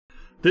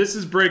This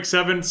is break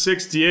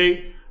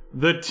 768,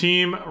 the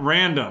team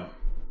random.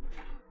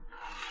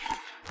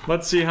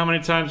 Let's see how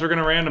many times we're going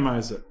to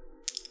randomize it.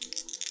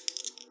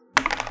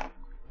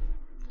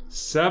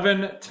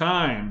 7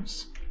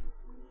 times.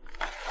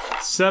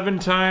 7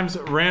 times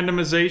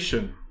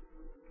randomization.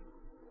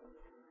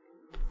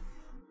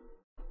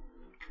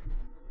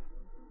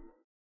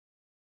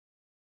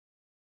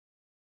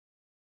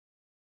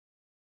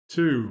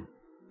 Two,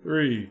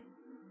 3,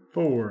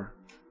 4,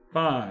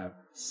 5,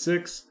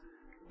 6,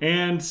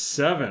 and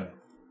 7.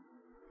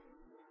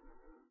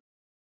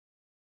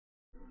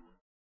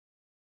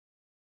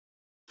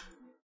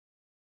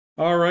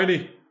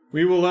 Alrighty,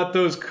 we will let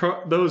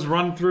those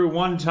run through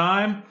one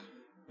time,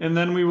 and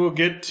then we will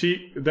get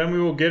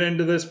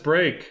into this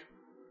break.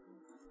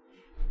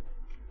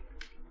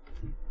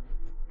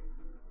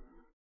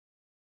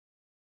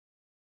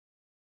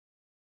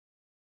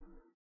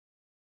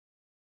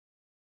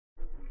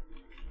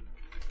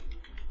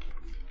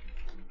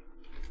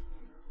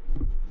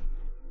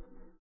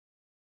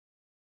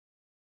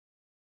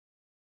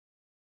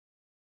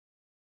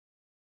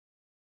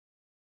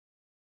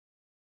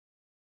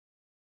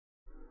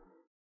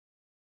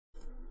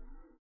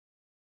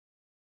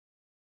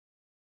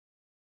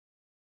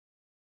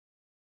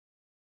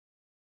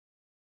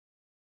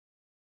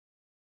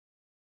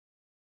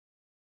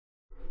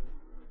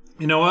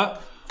 You know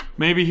what?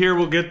 Maybe here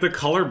we'll get the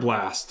color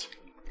blast.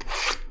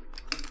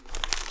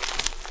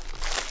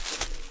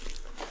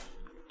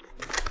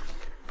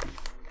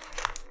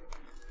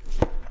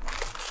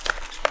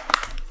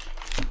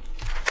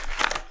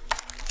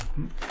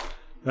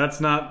 That's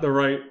not the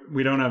right...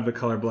 We don't have the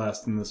color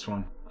blast in this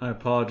one. I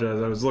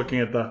apologize. I was looking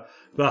at the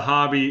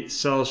hobby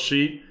sell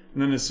sheet,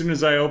 and then as soon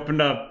as I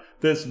opened up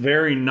this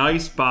very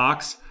nice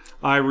box,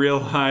 I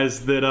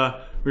realized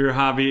that we were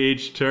hobby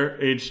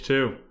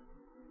H2.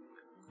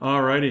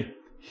 Alrighty,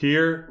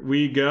 here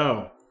we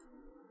go.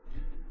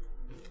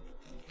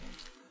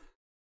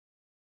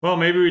 Well,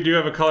 maybe we do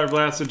have a color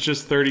blast. It's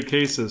just 30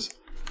 cases.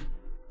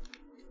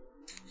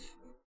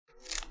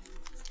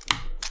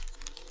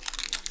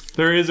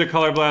 There is a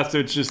color blast.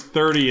 It's just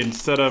 30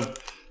 instead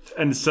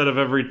of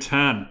every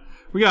 10.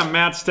 We got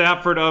Matt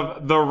Stafford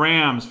of the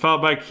Rams,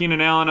 followed by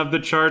Keenan Allen of the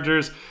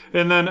Chargers,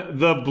 and then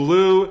the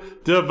blue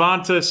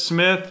Devonta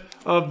Smith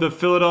of the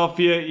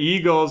Philadelphia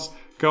Eagles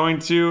going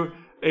to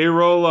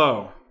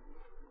Arolo.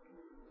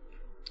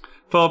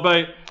 Followed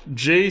by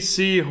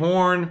J.C.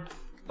 Horn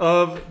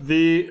of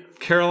the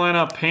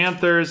Carolina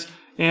Panthers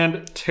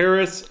and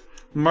Terrace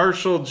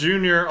Marshall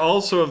Jr.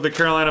 also of the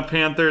Carolina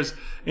Panthers,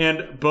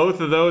 and both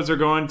of those are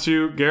going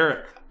to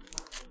Garrett.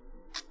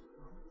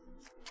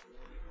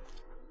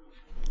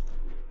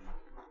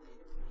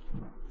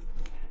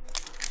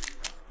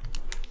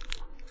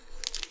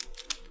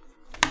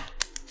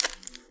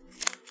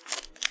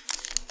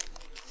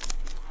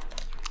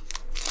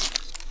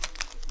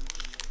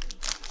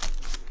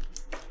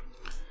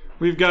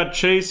 We've got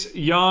Chase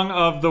Young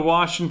of the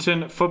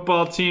Washington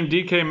football team,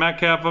 DK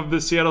Metcalf of the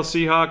Seattle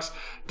Seahawks,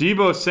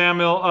 Deebo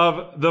Samuel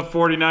of the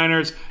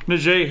 49ers,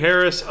 Najee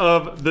Harris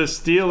of the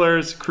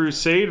Steelers,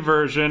 Crusade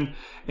version,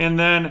 and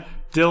then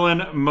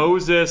Dylan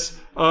Moses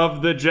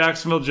of the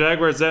Jacksonville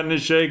Jaguars. That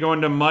Najee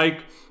going to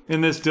Mike,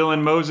 and this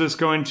Dylan Moses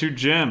going to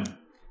Jim.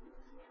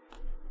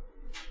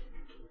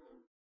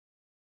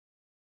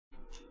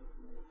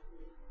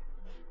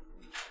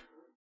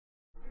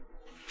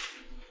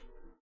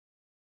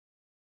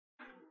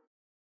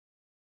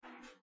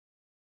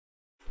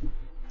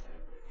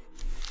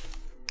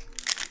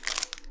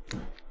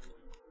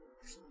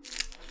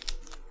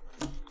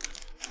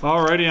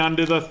 Alrighty, on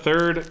to the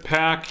third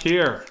pack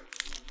here.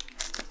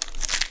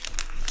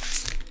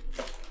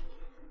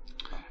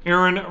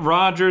 Aaron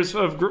Rodgers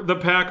of the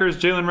Packers,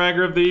 Jalen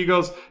Reagor of the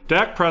Eagles,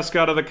 Dak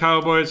Prescott of the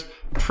Cowboys,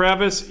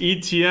 Travis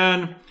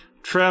Etienne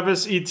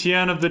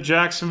of the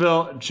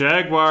Jacksonville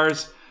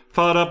Jaguars,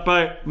 followed up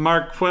by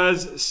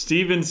Marquez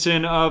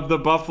Stevenson of the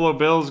Buffalo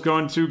Bills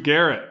going to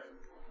Garrett.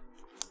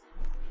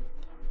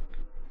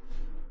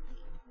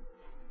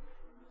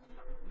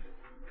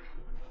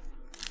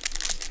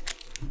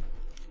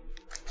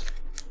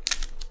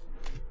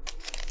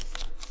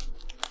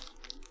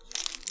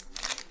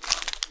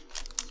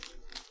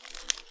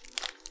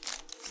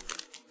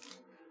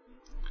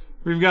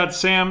 We've got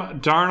Sam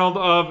Darnold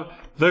of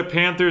the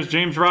Panthers,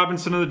 James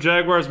Robinson of the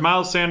Jaguars,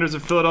 Miles Sanders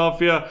of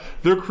Philadelphia,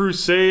 the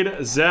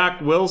Crusade,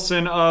 Zach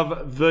Wilson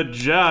of the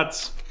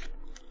Jets,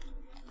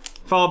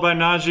 followed by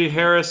Najee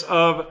Harris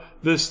of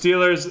the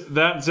Steelers.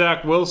 That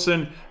Zach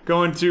Wilson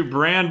going to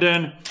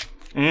Brandon,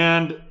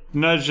 and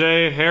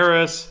Najee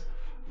Harris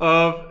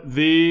of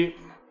the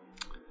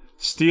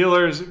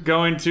Steelers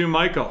going to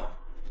Michael.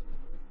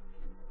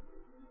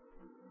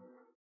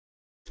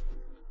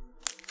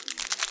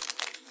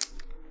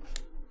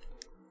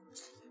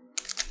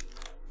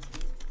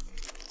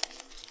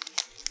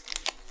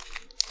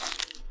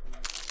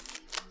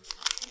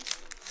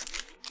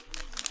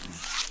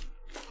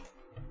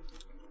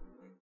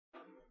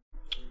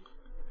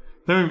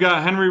 Then we've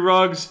got Henry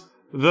Ruggs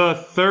the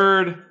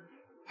third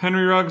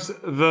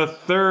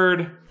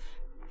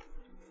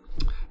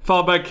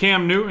followed by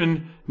Cam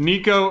Newton,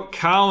 Nico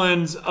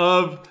Collins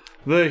of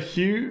the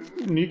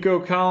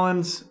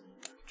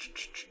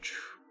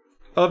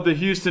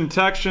Houston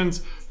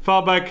Texans,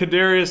 followed by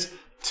Kadarius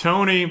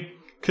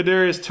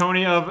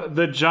Toney of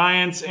the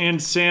Giants,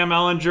 and Sam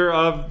Ehlinger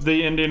of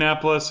the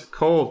Indianapolis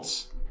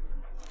Colts.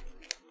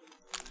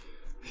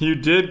 You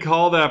did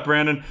call that,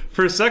 Brandon.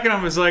 For a second,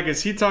 I was like,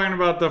 is he talking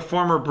about the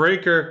former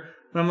Breaker?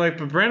 And I'm like,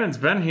 but Brandon's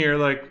been here.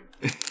 Like,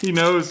 he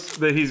knows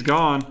that he's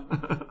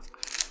gone.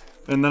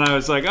 And then I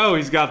was like, oh,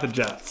 he's got the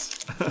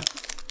Jets.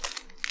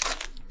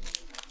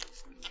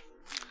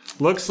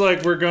 Looks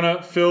like we're going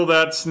to fill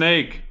that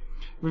snake.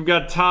 We've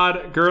got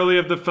Todd Gurley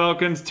of the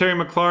Falcons, Terry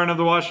McLaurin of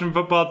the Washington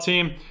Football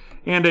Team,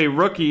 and a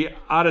rookie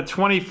out of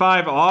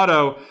 25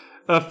 auto,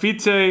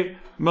 Afite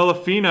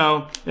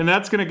Malafino, and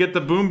that's going to get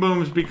the boom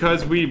booms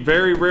because we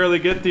very rarely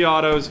get the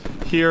autos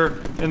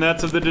here, and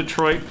that's of the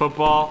Detroit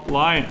Football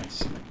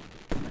Lions.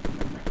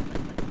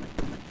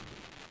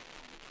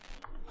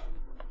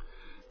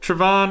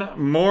 Trevon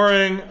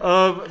Moehrig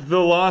of the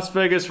Las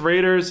Vegas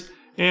Raiders,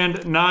 and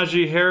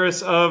Najee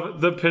Harris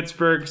of the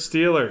Pittsburgh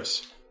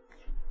Steelers.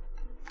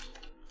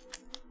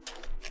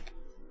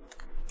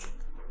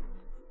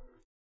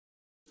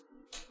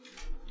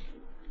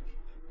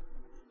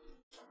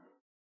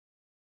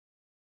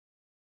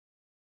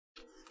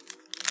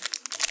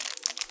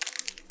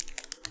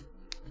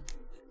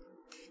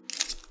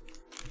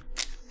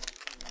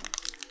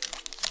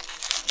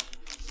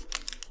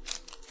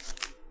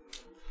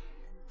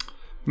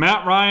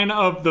 Matt Ryan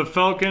of the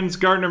Falcons,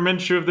 Gardner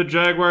Minshew of the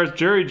Jaguars,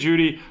 Jerry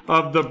Jeudy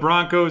of the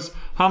Broncos,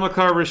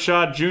 Hamilcar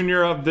Rashad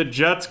Jr. of the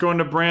Jets going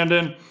to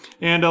Brandon,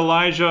 and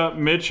Elijah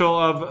Mitchell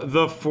of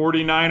the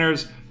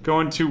 49ers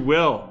going to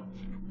Will.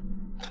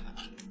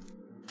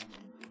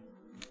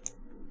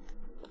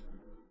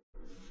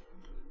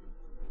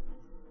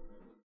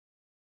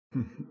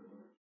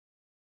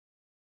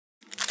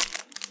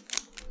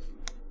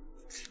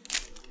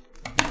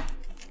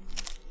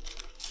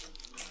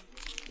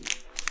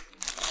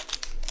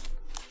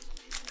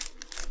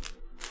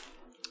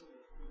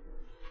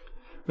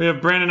 We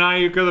have Brandon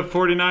Ayuk of the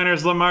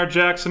 49ers, Lamar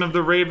Jackson of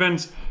the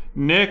Ravens,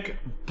 Nick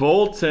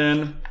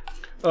Bolton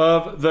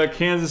of the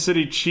Kansas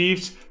City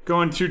Chiefs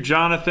going to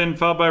Jonathan,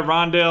 followed by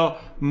Rondale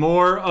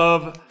Moore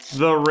of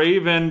the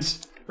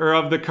Ravens, or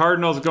of the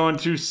Cardinals going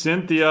to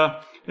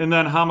Cynthia, and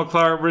then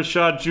Hamilcar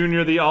Rashad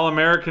Jr., the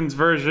All-Americans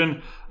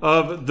version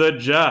of the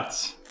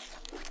Jets.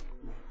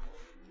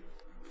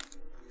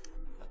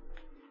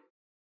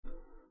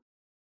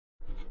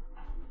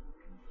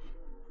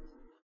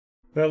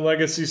 That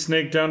legacy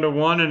snake down to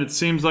 1, and it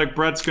seems like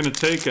Brett's going to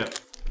take it.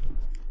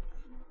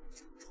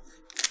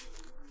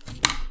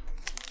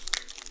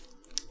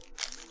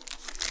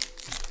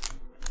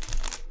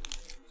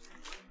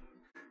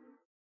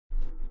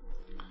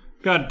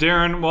 Got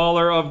Darren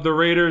Waller of the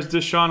Raiders,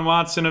 Deshaun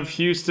Watson of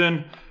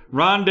Houston,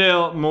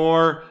 Rondale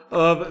Moore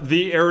of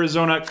the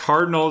Arizona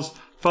Cardinals,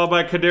 followed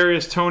by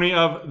Kadarius Toney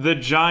of the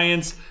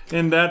Giants,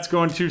 and that's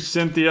going to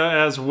Cynthia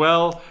as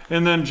well.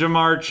 And then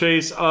Jamar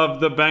Chase of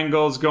the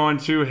Bengals going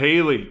to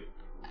Haley.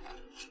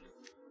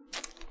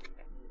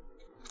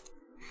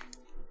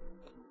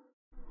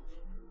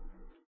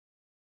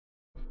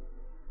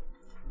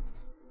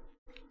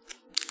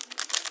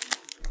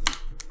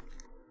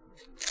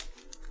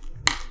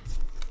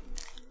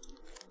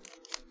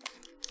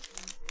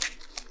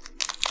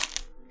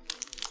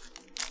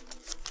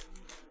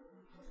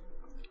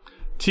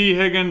 T.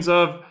 Higgins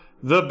of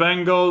the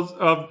Bengals,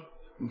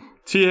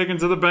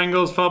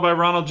 followed by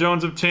Ronald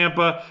Jones of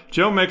Tampa,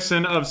 Joe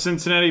Mixon of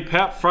Cincinnati,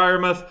 Pat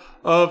Freiermuth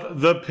of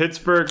the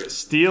Pittsburgh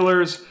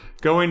Steelers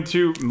going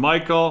to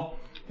Michael,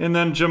 and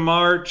then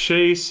Jamar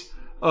Chase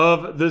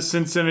of the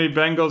Cincinnati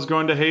Bengals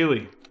going to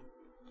Haley.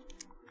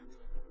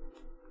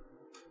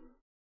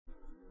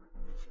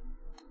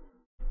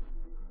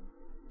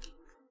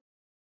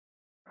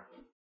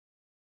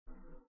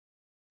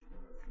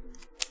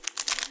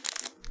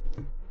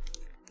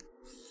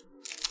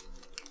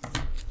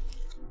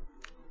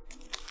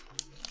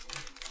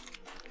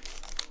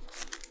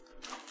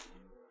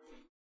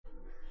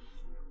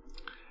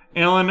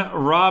 Allen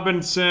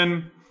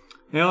Robinson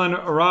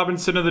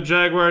of the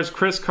Jaguars,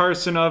 Chris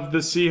Carson of the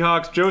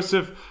Seahawks,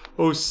 Joseph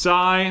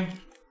Osai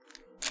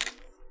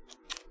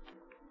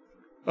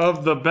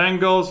of the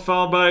Bengals,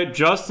 followed by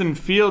Justin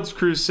Fields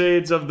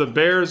Crusades of the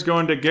Bears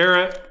going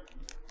to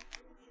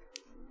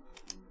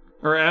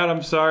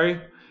Adam, sorry.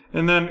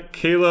 And then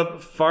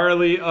Caleb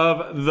Farley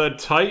of the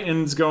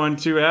Titans going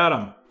to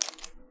Adam.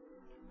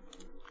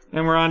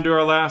 And we're on to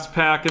our last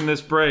pack in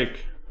this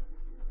break.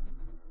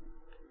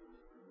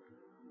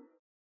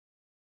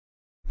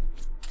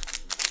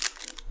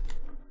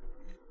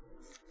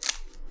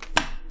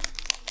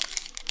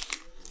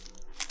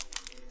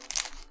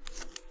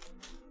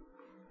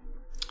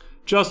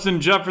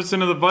 Justin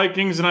Jefferson of the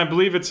Vikings, and I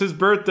believe it's his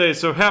birthday,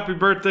 so happy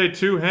birthday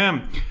to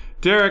him.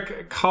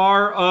 Derek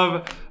Carr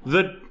of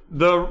the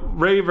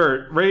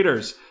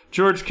Raiders.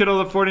 George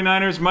Kittle of the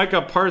 49ers,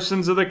 Micah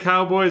Parsons of the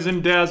Cowboys,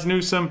 and Daz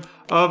Newsome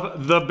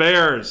of the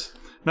Bears.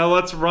 Now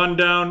let's run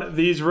down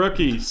these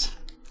rookies.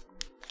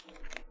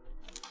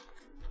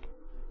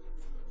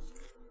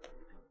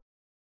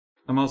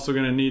 I'm also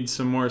going to need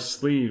some more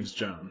sleeves,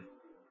 John.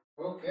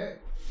 Okay.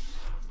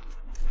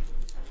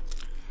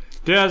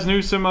 Daz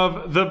Newsome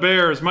of the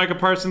Bears, Micah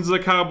Parsons of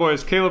the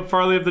Cowboys, Caleb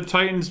Farley of the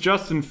Titans,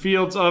 Justin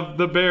Fields of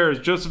the Bears,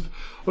 Joseph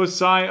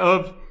Osai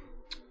of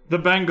the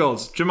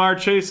Bengals, Jamar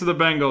Chase of the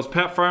Bengals,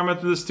 Pat Freiermuth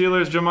of the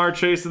Steelers, Jamar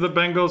Chase of the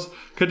Bengals,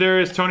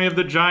 Kadarius Toney of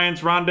the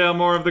Giants, Rondale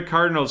Moore of the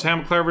Cardinals,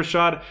 Hamilcar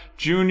Rashad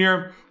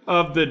Jr.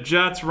 of the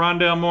Jets,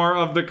 Rondale Moore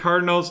of the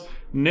Cardinals,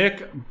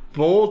 Nick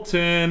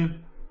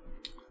Bolton,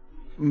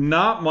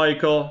 not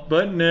Michael,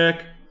 but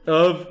Nick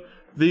of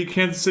the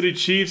Kansas City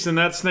Chiefs, and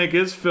that snake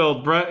is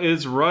filled. Brett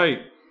is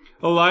right.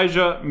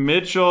 Elijah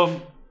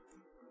Mitchell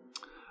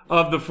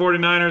of the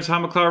 49ers,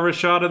 Hamilcar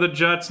Rashad of the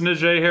Jets,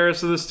 Najee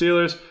Harris of the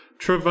Steelers,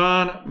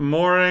 Trevon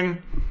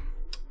Moring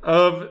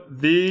of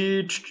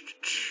the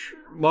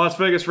Las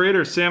Vegas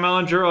Raiders, Sam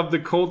Ehlinger of the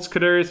Colts,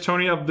 Kadarius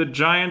Toney of the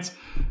Giants,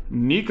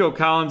 Nico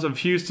Collins of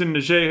Houston,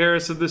 Najee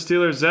Harris of the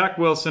Steelers, Zach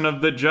Wilson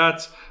of the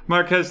Jets,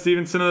 Marquez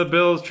Stevenson of the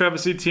Bills,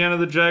 Travis Etienne of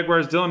the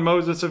Jaguars, Dylan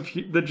Moses of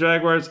the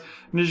Jaguars,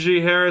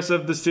 Najee Harris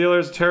of the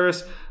Steelers,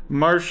 Terrace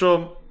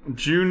Marshall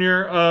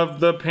Jr.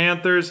 of the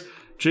Panthers,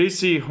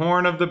 J.C.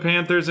 Horn of the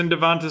Panthers, and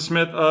Devonta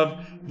Smith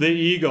of the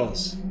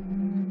Eagles.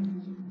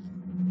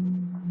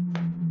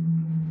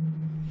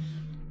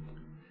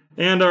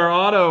 And our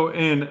auto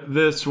in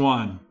this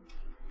one.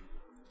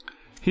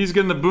 He's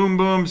getting the boom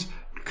booms,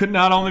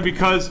 not only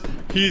because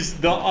he's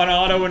an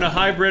auto and a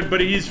hybrid, but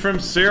he's from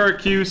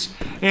Syracuse,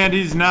 and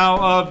he's now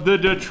of the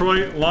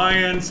Detroit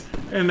Lions,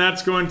 and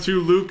that's going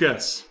to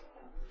Lucas.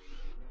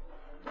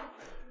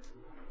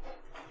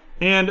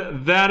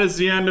 And that is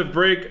the end of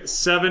break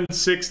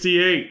 768.